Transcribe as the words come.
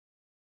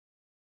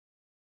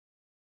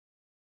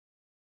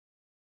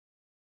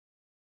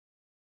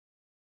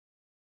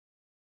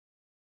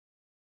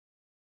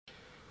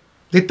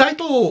The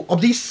title of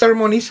this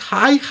sermon is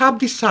I Have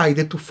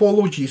Decided to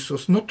Follow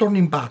Jesus, No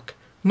Turning Back,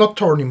 No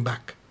Turning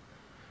Back.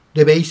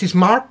 The base is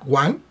Mark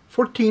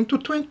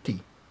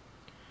 1:14-20.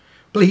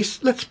 Please,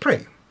 let's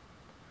pray.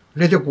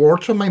 Let the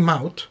words of my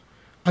mouth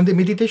and the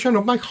meditation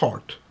of my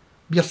heart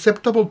be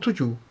acceptable to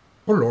you,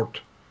 O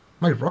Lord,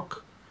 my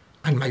rock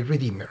and my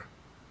redeemer.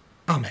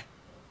 Amen.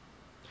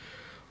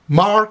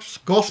 Mark's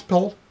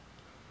Gospel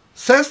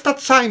says that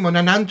Simon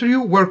and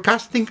Andrew were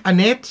casting a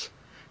net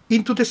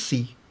into the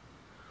sea,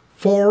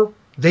 for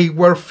they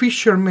were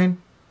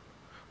fishermen,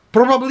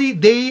 probably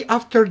day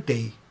after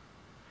day.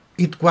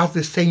 It was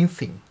the same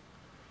thing,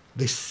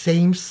 the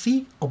same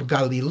Sea of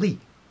Galilee,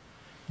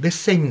 the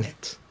same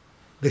net,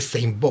 the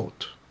same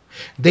boat.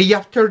 Day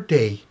after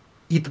day,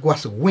 it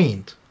was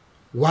wind,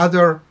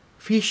 water,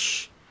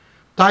 fish,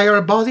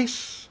 tired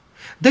bodies.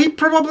 They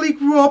probably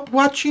grew up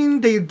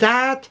watching their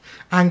dad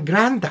and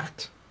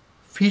granddad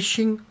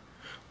fishing,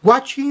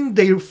 watching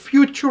their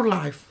future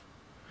life,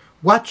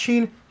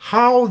 watching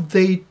how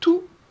they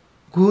too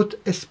would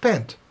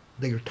spend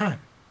their time.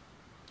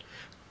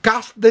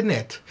 Cast the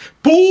net,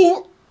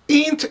 pull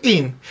it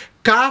in,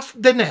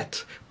 cast the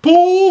net,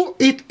 pull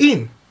it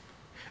in.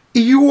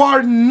 If you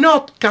are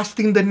not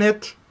casting the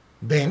net,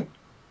 then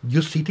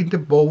you sit in the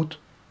boat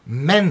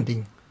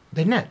mending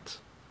the net.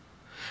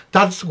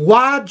 That's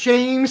what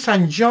James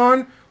and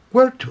John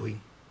were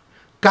doing,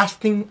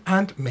 casting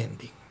and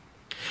mending.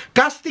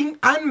 Casting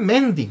and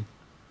mending.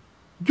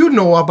 You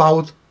know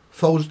about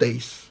those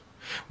days.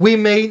 We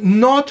may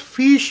not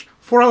fish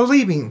for a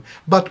living,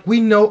 but we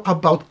know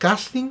about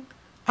casting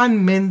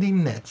and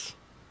mending nets,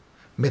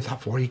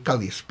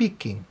 metaphorically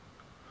speaking.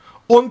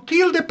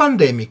 Until the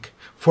pandemic,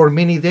 for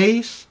many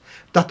days,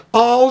 that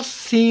all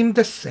seemed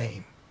the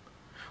same.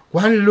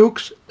 One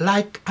looks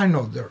like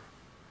another.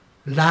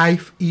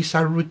 Life is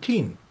a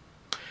routine.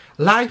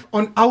 Life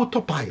on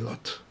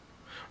autopilot.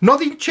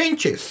 Nothing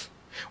changes.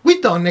 We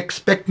don't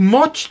expect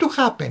much to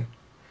happen.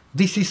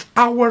 This is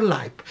our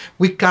life.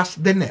 We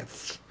cast the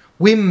nets.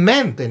 We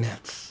mend the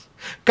nets.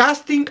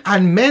 Casting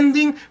and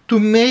mending to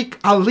make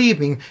a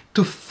living,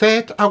 to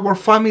feed our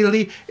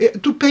family,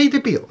 to pay the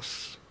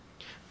bills.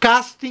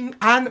 Casting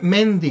and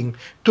mending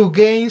to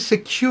gain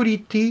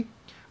security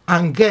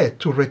and get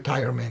to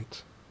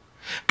retirement.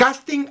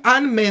 Casting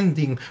and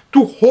mending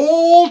to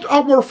hold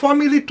our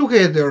family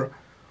together,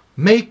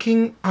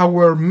 making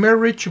our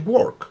marriage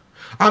work,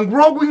 and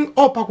growing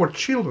up our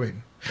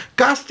children.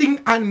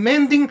 Casting and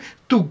mending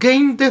to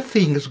gain the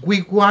things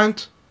we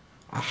want: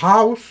 a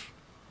house,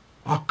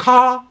 a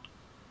car,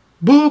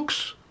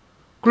 books,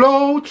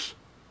 clothes,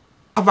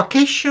 a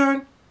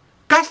vacation.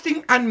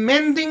 Casting and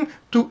mending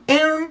to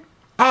earn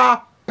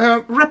a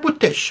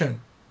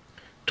reputation,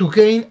 to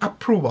gain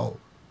approval,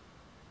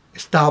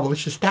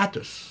 establish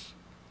status.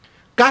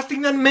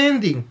 Casting and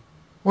mending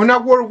on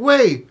our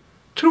way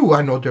through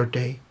another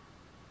day.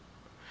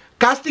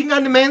 Casting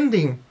and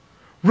mending.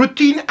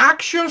 Routine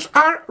actions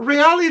are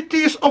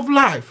realities of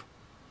life.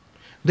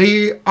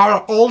 They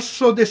are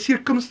also the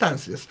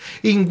circumstances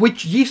in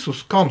which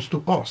Jesus comes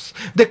to us,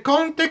 the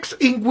context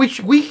in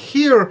which we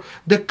hear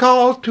the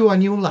call to a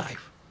new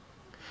life,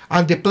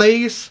 and the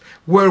place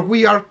where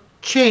we are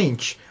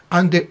changed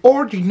and the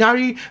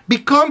ordinary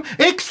become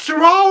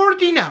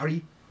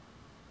extraordinary.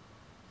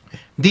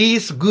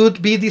 These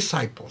would be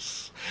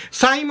disciples,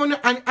 Simon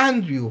and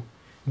Andrew,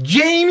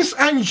 James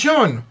and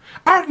John,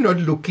 are not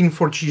looking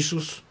for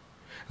Jesus.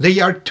 They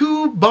are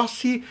too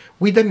busy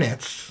with the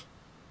nets.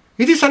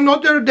 It is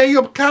another day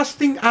of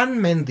casting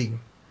and mending.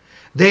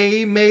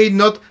 They may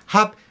not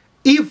have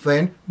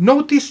even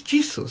noticed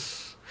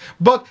Jesus,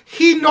 but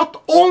he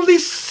not only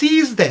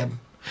sees them,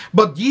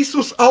 but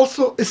Jesus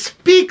also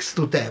speaks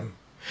to them.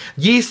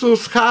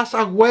 Jesus has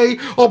a way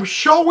of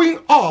showing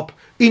up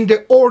in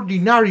the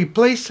ordinary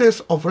places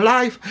of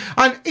life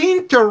and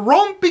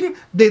interrupting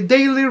the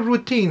daily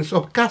routines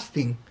of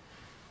casting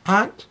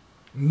and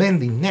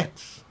mending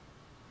nets.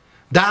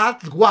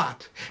 That's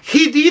what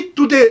he did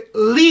to the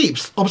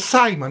lives of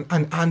Simon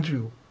and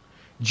Andrew,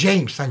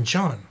 James and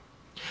John.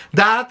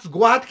 That's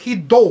what he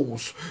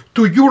does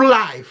to your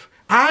life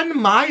and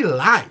my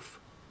life.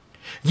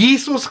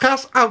 Jesus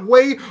has a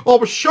way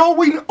of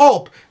showing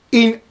up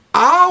in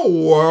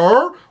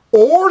our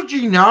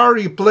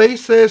ordinary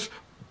places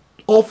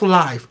of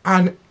life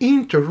and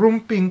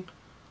interrupting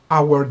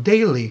our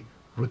daily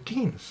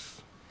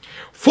routines.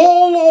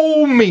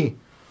 Follow me,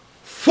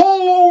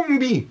 follow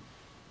me,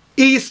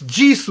 is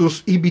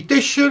Jesus'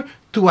 invitation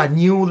to a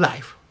new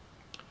life.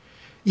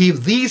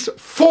 If these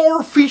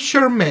 4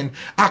 fishermen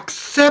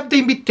accept the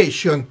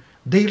invitation,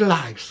 their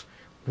lives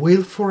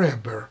will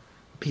forever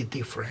be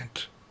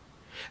different.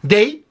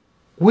 They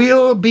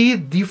will be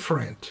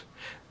different.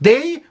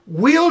 They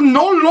will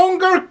no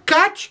longer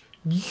catch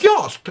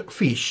just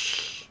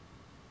fish.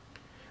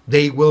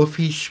 They will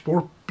fish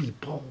for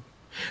people.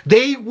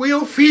 They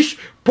will fish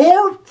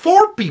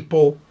for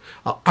people.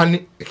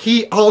 And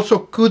he also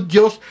could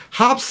just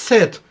have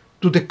said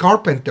to the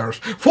carpenters,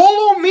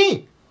 follow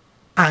me,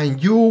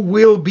 and you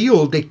will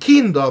build the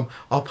kingdom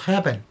of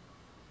heaven.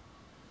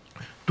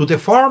 To the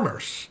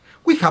farmers,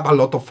 We have a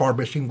lot of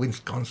farmers in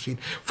Wisconsin.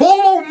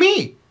 Follow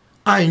me,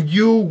 and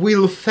you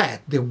will feed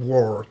the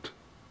word.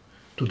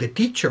 To the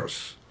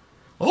teachers,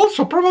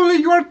 also probably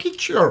you are a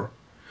teacher.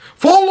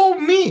 Follow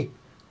me,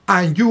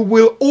 and you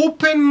will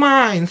open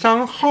minds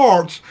and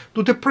hearts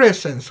to the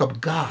presence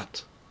of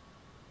God.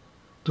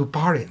 To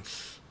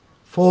parents,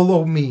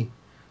 follow me,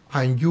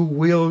 and you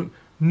will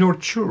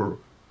nurture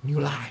new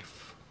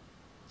life.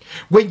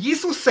 When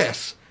Jesus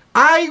says,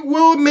 I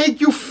will make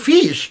you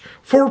fish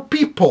for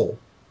people,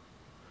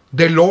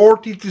 the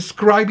Lord is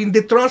describing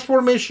the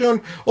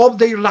transformation of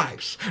their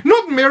lives,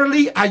 not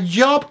merely a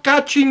job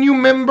catching new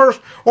members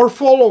or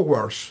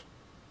followers.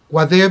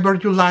 Whatever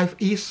your life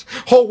is,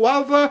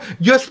 however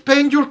you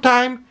spend your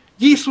time,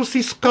 Jesus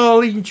is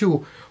calling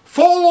you.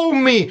 Follow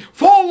me,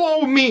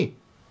 follow me.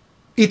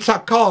 It's a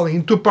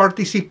calling to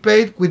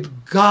participate with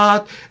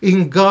God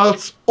in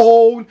God's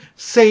own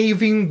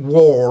saving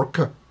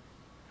work.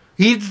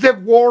 It's the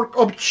work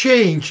of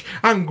change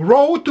and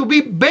grow to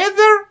be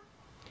better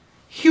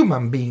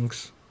human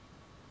beings.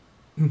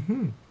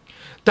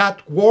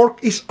 That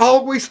work is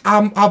always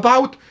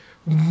about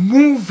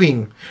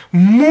moving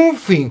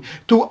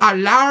to a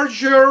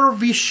larger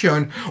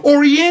vision,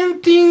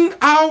 orienting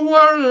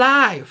our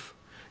life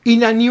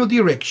in a new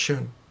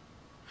direction,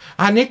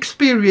 and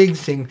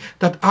experiencing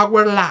that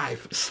our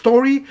life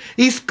story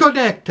is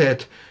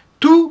connected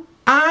to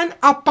and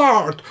a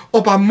part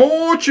of a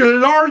much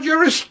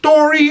larger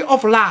story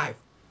of life,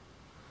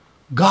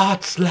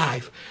 God's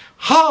life.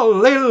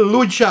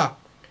 Hallelujah!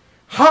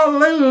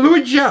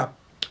 Hallelujah!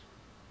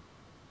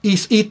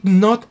 Is it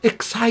not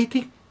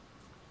exciting?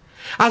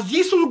 As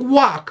Jesus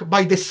walked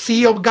by the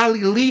Sea of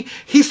Galilee,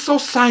 he saw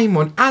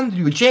Simon,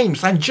 Andrew,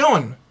 James, and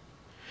John.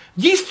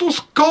 Jesus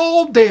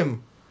called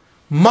them.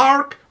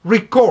 Mark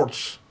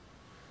records.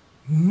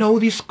 No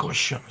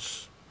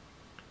discussions.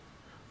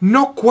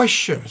 No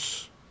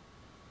questions.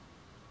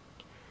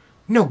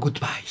 No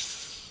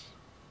goodbyes.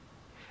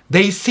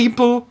 They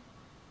simply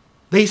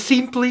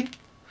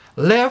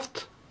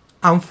left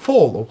and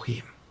followed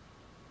him.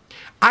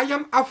 I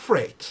am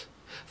afraid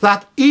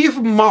that if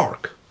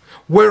Mark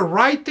were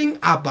writing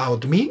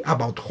about me,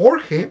 about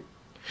Jorge,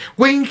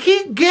 when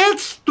he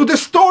gets to the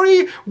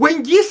story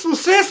when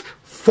Jesus says,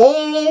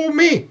 follow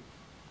me,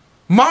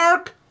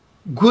 Mark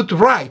would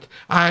write,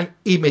 and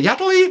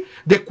immediately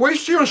the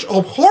questions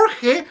of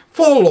Jorge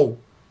follow.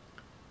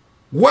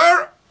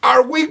 Where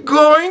are we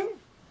going?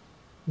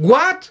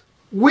 What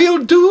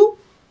will do?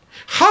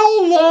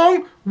 How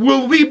long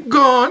will we be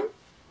gone?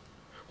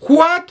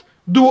 What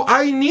do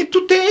I need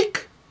to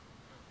take?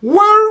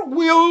 Where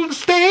will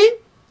stay?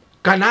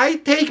 Can I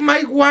take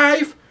my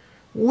wife,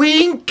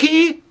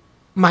 Winky,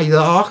 my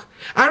dog,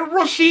 and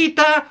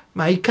Rosita,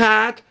 my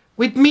cat,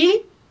 with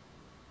me?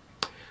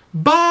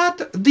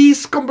 But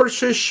this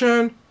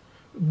conversation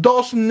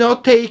does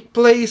not take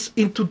place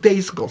in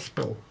today's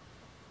gospel.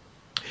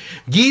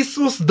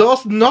 Jesus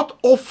does not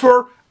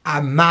offer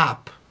a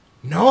map.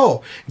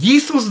 No,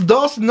 Jesus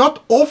does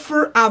not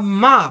offer a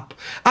map,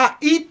 an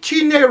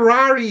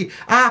itinerary,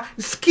 a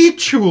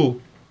schedule.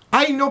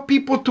 I know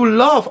people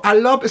I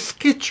love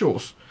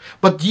schedules.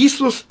 But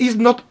Jesus is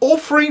not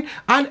offering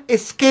a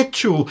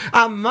schedule,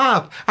 a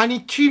map, an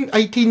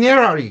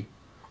itinerary,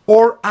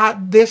 or a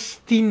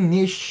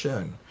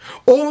destination.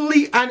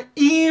 Only an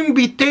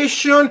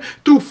invitation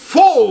to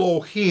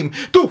follow him,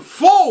 to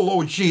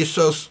follow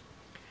Jesus.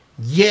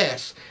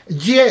 Yes,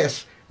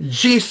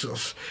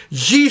 Jesus.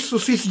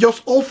 Jesus is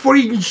just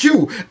offering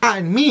you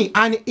and me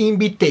an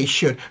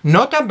invitation,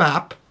 not a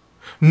map,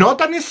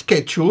 not a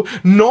schedule,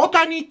 not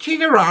an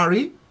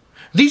itinerary.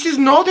 This is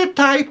not the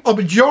type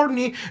of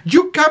journey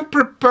you can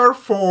prepare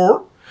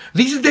for.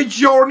 This is the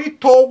journey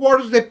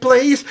towards the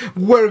place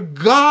where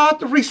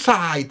God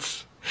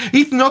resides.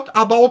 It's not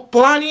about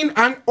planning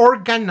and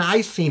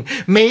organizing,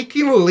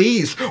 making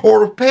lists,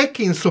 or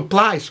packing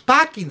supplies.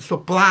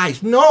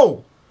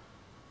 No,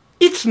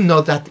 it's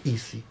not that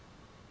easy.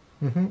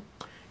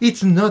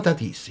 It's not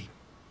that easy.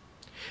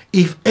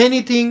 If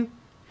anything,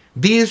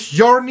 this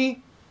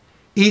journey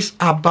is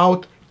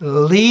about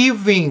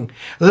leaving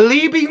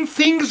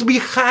things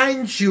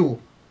behind you.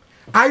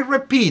 I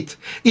repeat,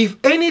 if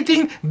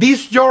anything,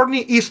 this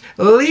journey is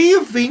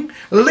leaving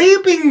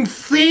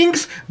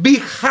things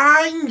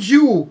behind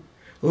you.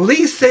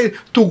 Listen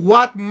to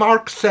what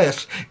Mark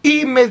says.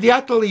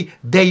 Immediately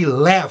they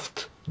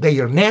left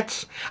their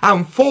nets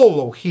and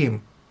followed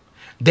him.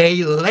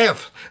 They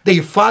left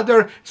their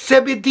father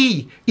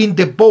Zebedee in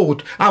the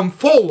boat and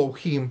followed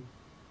him.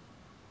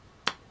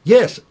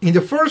 Yes, in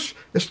the first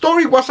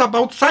story was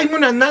about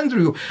Simon and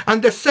Andrew,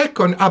 and the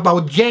second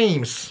about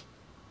James.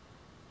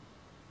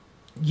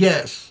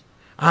 Yes,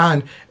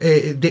 and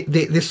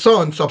the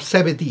sons of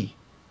Zebedee.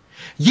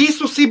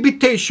 Jesus'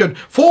 invitation,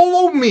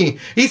 follow me,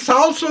 is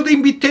also the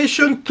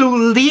invitation to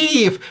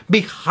leave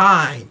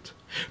behind.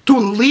 To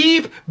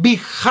leave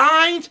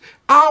behind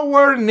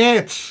our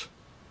nets,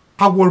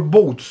 our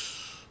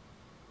boats.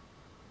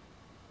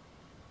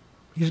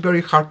 It's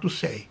very hard to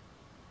say.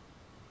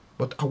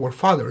 But our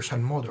fathers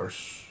and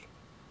mothers,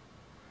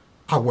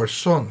 our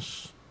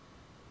sons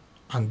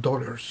and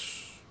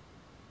daughters,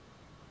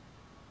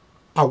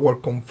 our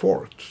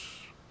comforts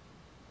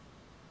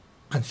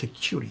and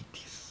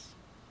securities.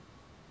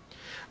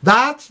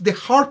 That's the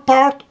hard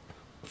part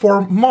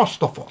for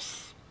most of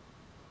us.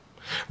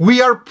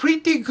 We are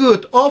pretty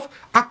good of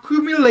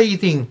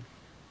accumulating.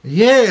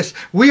 Yes,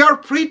 we are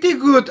pretty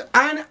good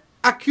at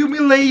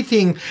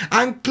accumulating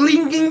and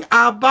clinging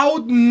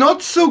about,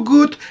 not so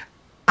good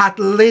at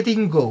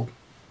letting go.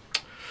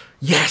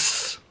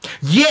 Yes,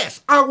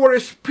 our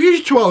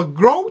spiritual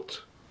growth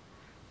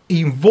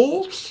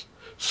involves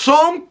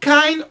some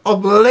kind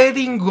of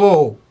letting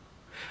go.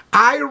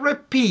 I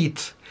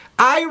repeat,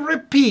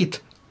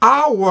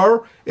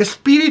 our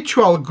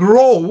spiritual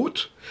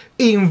growth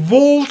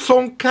involves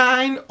some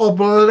kind of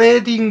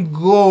letting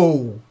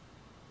go.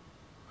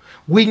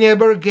 We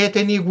never get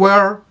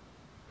anywhere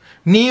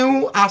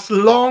new as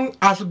long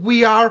as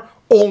we are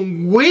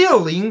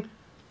unwilling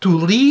to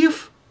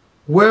live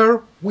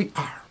where we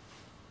are.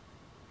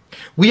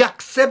 We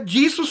accept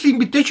Jesus'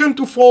 invitation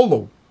to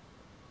follow,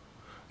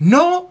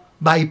 not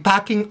by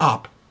packing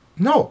up,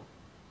 no,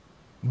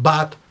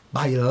 but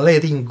by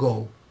letting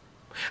go.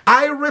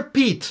 I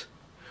repeat,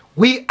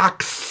 we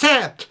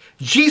accept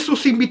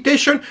Jesus'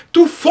 invitation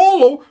to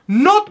follow,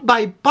 not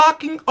by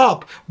packing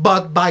up,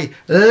 but by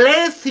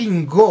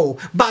letting go,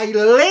 by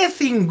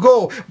letting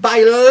go,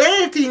 by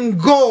letting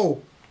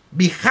go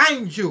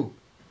behind you.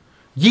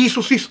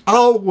 Jesus is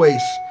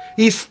always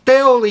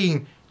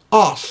telling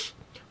us,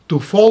 to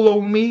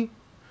follow me,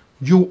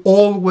 you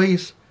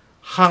always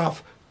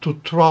have to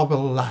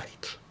travel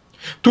light.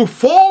 To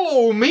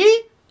follow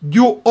me,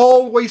 you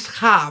always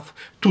have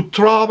to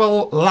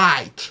travel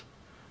light.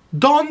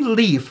 Don't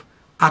live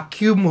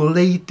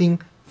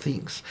accumulating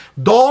things.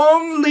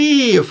 Don't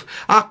live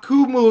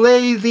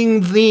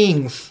accumulating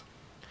things.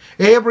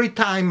 Every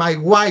time my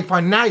wife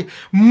and I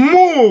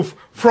move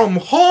from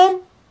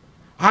home,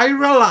 I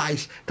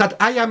realize that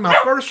I am a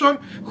person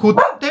who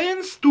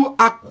tends to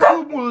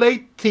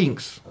accumulate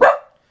things.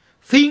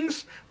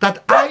 Things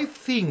that I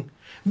think,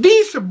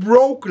 this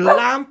broke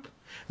lamp,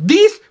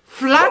 this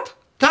flat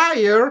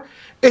tire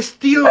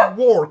still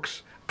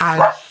works,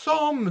 and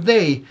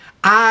someday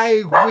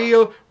I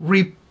will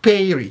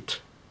repair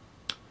it.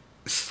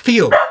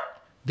 Still,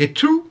 the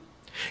truth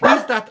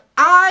is that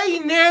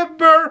I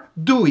never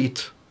do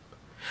it,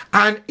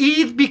 and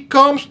it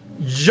becomes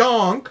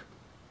junk,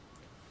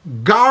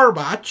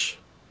 garbage,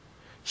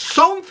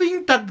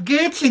 something that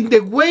gets in the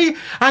way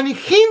and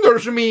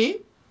hinders me,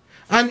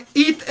 and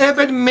it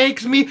even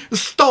makes me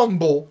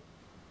stumble.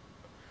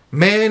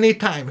 Many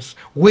times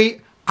we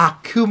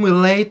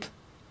accumulate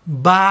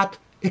bad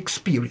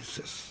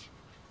experiences,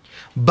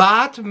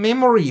 bad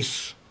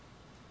memories,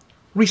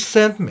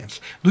 resentments.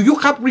 Do you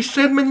have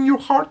resentment in your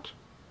heart?